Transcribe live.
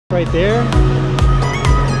right there.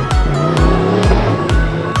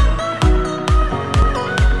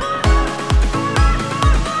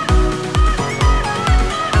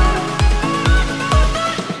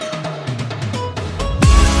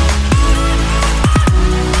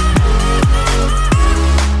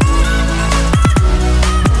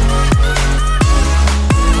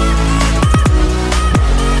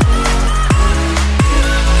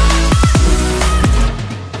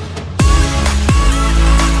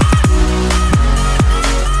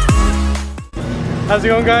 How's it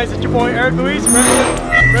going, guys? It's your boy Eric Luis from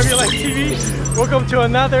Review Life TV. Welcome to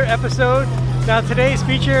another episode. Now today's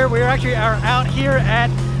feature, we actually are out here at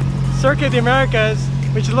Circuit of the Americas,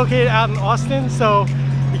 which is located out in Austin. So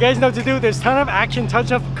you guys know what to do. There's a ton of action,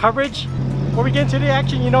 tons of coverage. Before we get into the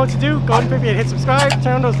action, you know what to do. Go ahead and hit subscribe,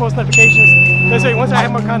 turn on those post notifications. This way, once I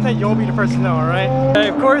have more content, you'll be the first to know, alright?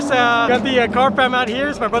 Of course, got the car fam out here.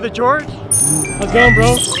 It's my brother George. How's it going,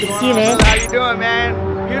 bro? Good to see you, man. How you doing,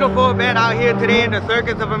 man? Beautiful event out here today in the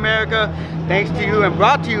Circuit of America. Thanks to you and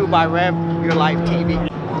brought to you by Review Life TV.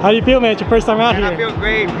 How do you feel, man? It's your first time out here. I feel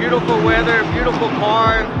great. Beautiful weather, beautiful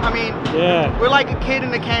cars. I mean, yeah, we're like a kid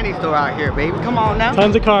in the candy store out here, baby. Come on now.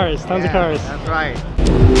 Tons of cars, tons of cars. That's right.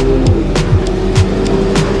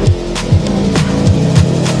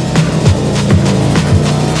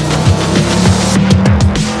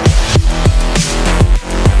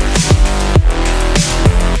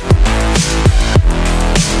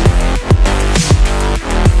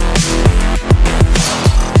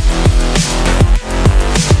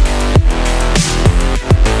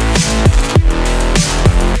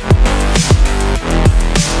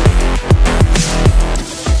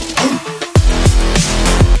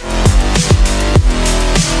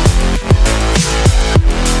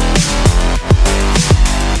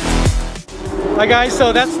 Hi guys,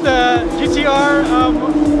 so that's the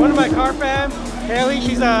GTR, one of my car fam, Haley.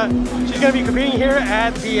 She's gonna be competing here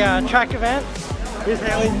at the track event. Here's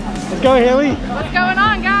Haley. Let's go, Haley. What's going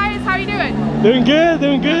on, guys? How you doing? Doing good,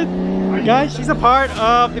 doing good. Guys, she's a part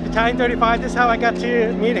of the Battalion 35. This is how I got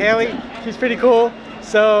to meet Haley. She's pretty cool.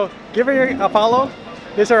 So give her a follow.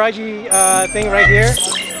 This is her IG thing right here.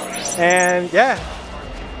 And yeah.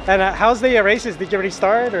 And how's the races? Did you already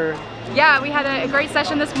start or? Yeah, we had a great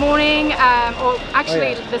session this morning. Or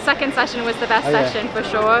actually, the second session was the best session for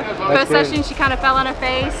sure. First session, she kind of fell on her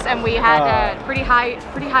face, and we had a pretty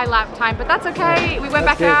high lap time. But that's okay. We went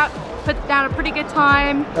back out, put down a pretty good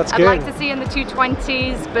time. That's I'd good. like to see in the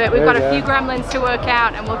 220s, but we've got a few gremlins to work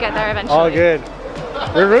out, and we'll get there eventually. All good.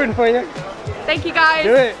 We're rooting for you. Thank you, guys.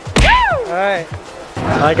 Do it. Woo! All right.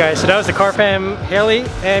 Alright guys, so that was the car fam Haley,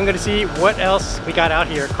 and I'm gonna see what else we got out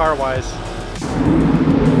here car-wise.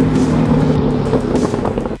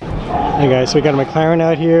 Hey guys, so we got a McLaren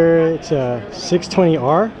out here. It's a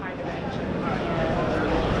 620R.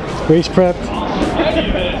 Race prep.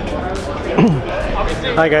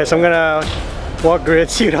 Alright guys, so I'm gonna walk grid,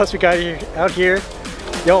 see what else we got out here.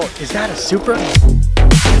 Yo, is that a Supra?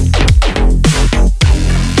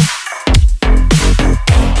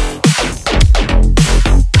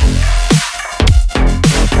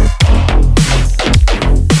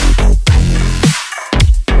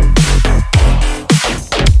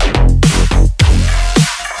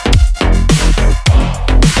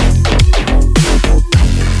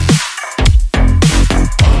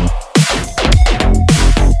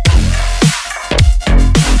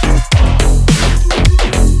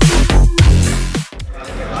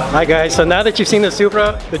 Hi guys, so now that you've seen the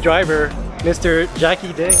Supra, the driver, Mr.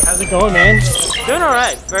 Jackie Ding, how's it going, man? Doing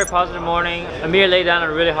alright, very positive morning. Amir laid down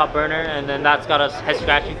a really hot burner and then that's got us head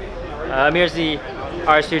scratching. Amir's the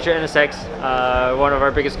RS Future NSX, one of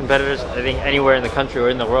our biggest competitors, I think anywhere in the country or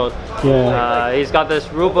in the world. Yeah. He's got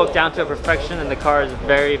this rule book down to a perfection and the car is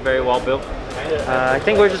very, very well built. I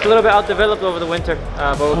think we're just a little bit outdeveloped over the winter,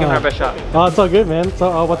 but we're giving our best shot. Oh, it's all good, man.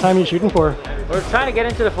 So what time are you shooting for? We're trying to get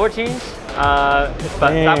into the 14s. But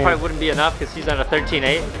that probably wouldn't be enough because he's on a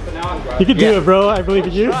 13.8. You can do it, bro. I believe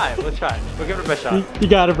in you. We'll try. We'll give it a best shot. You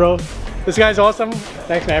got it, bro. This guy's awesome.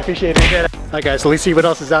 Thanks, man. I appreciate it. Alright guys, so let's see what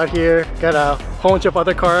else is out here. Got a whole bunch of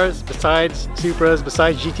other cars besides Supras,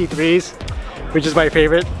 besides GT3s, which is my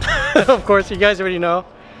favorite. Of course, you guys already know.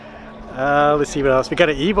 Let's see what else. We got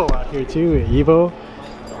an Evo out here too. An Evo.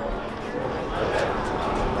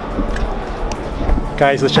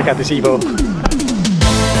 Guys, let's check out this Evo.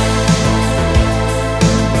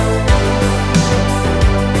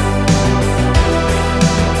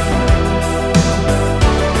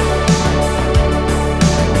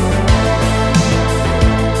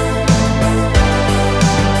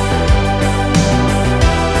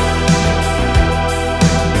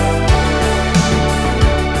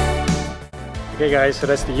 Okay Alright guys, so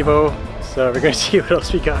that's the Evo. So we're gonna see what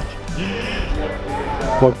else we got.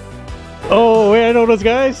 Oh wait, I know those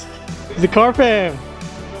guys. It's the car fam.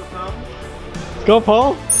 Let's go,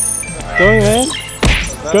 Paul. Going, man.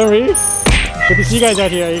 Go, Reed. Good to see you guys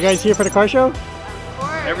out here. Are you guys here for the car show?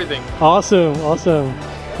 Everything. Awesome, awesome.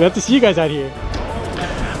 We have to see you guys out here.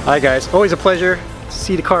 Hi guys, always a pleasure to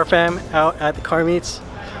see the car fam out at the car meets.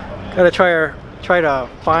 Gotta try to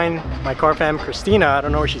find my car fam, Christina. I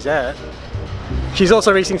don't know where she's at. She's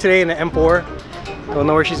also racing today in the M4. Don't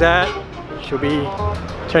know where she's at. She'll be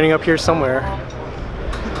turning up here somewhere.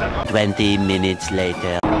 20 minutes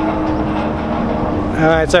later.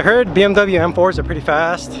 Alright, so I heard BMW M4s are pretty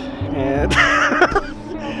fast. And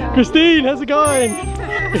Christine, how's it going?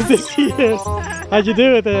 Good to see you. How'd you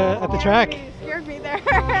do at the track? You scared me there.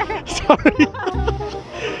 Sorry.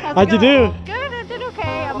 How'd you do? Good, I did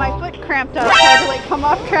okay. My foot cramped up. I had to like come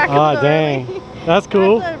off track. Oh dang. That's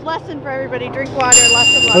cool. That's a lesson for everybody. Drink water,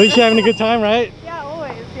 lesson. At least you're having a good time, right? Yeah,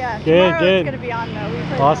 always. Yeah. Good, Tomorrow good. It's gonna be on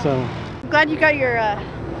though. Awesome. I'm glad you got your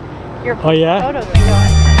Oh yeah? photos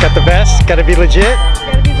going. Got the best. Gotta be legit.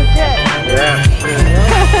 Gotta be legit. Yeah.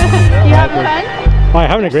 You having fun? Oh, I'm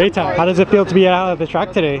having a great time. How does it feel to be out at the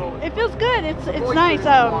track today? It feels good. It's nice.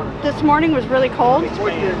 This morning was really cold, so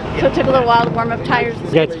it took a little while to warm up tires.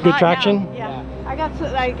 You got good traction? Now. Yeah. I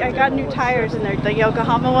got new tires in there, the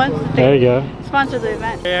Yokohama ones. There you go. Sponsor the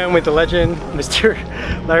event. I am with the legend, Mr.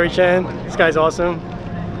 Larry Chen. This guy's awesome.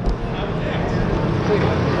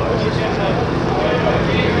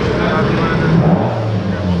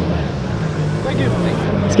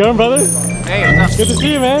 What's going, brother? Hey, what's up? Good to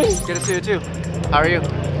see you, man. Good to see you too. How are you?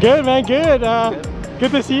 Good, man. Good.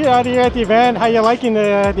 Good to see you out here at the event. How you liking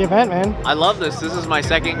the event, man? I love this. This is my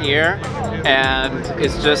second year, and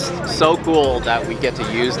it's just so cool that we get to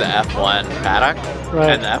use the F1 paddock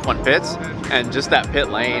and the F1 pits, and just that pit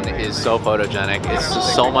lane is so photogenic. It's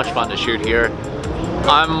just so much fun to shoot here.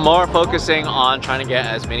 I'm more focusing on trying to get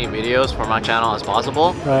as many videos for my channel as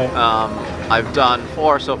possible. Right. I've done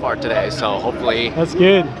 4 so far today, so hopefully that's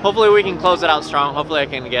good. Hopefully we can close it out strong. Hopefully I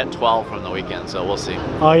can get 12 from the weekend, so we'll see.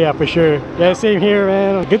 Oh yeah, for sure. Yeah, same here,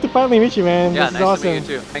 man. Good to finally meet you, man. Yeah, this nice is awesome. to meet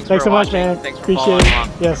you too. Thanks so for much, watching. man. Thanks for Appreciate following it. along.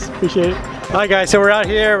 Yes, appreciate it. Hi guys, so we're out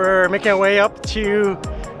here. We're making our way up to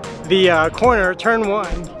the corner, turn 1,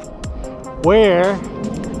 where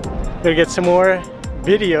we're gonna get some more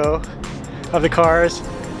video of the cars.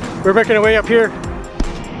 We're making our way up here.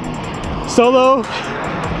 Solo,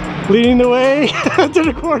 leading the way to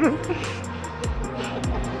the corner.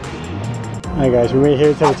 Alright guys, we made it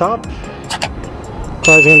here to the top.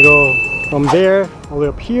 Cars are gonna go from there all the way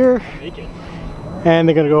up here, and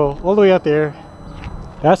they're gonna go all the way out there.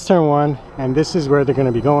 That's turn 1, and this is where they're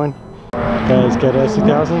gonna be going. Guys, got a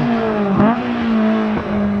 6000.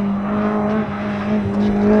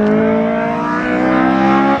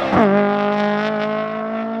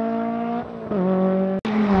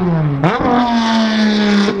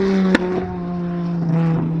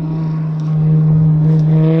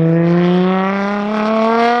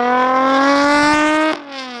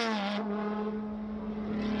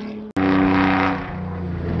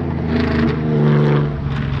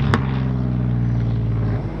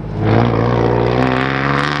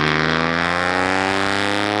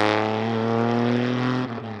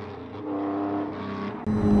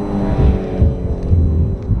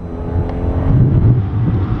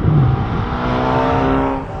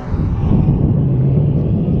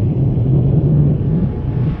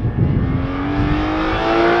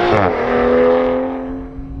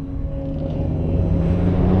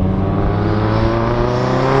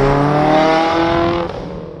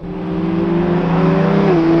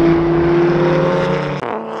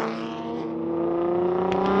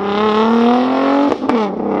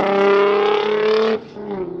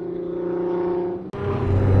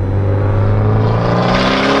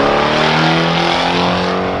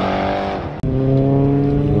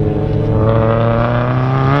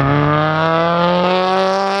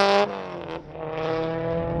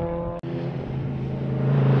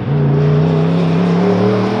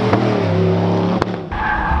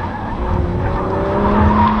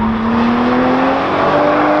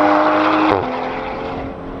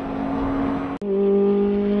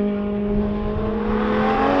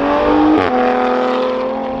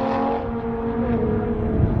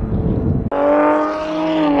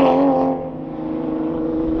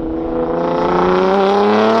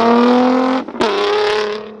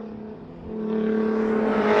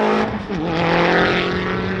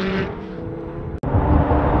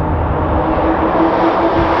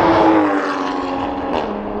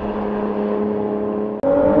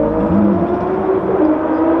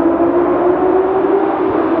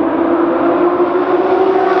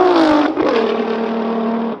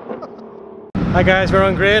 Hi guys, we're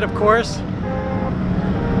on grid, of course.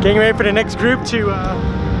 Getting ready for the next group to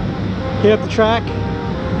hit up the track.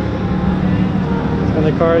 Some of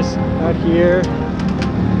the cars out here.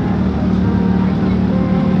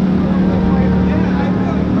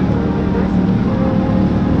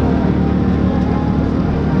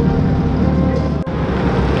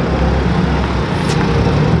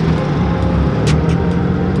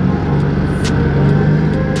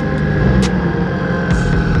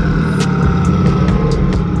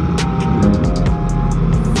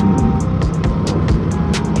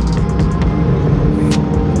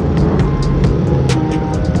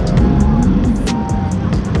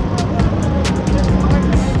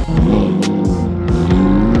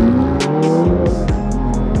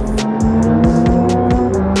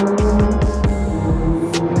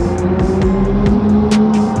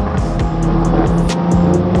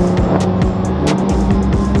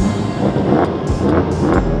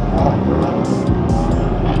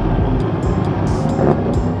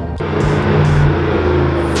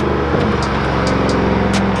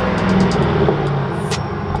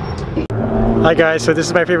 Hi guys, so this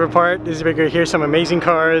is my favorite part. This is where you're gonna hear some amazing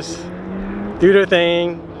cars do their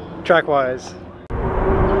thing track-wise.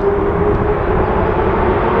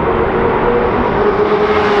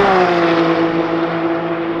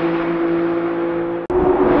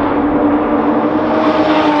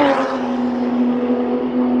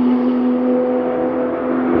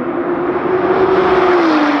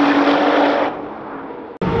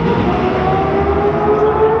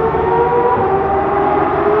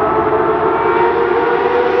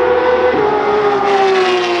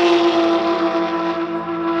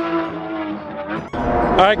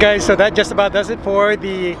 Alright guys, so that just about does it for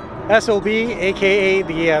the SOB, aka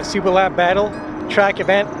the Super Lap Battle track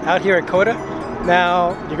event out here at COTA.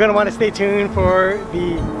 Now, you're going to want to stay tuned for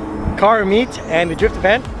the car meet and the drift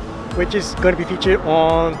event, which is going to be featured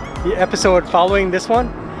on the episode following this one.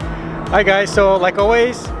 Alright guys, so like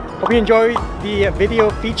always, hope you enjoyed the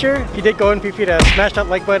video feature. If you did, go and feel free to smash that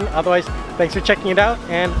like button. Otherwise, thanks for checking it out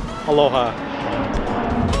and aloha.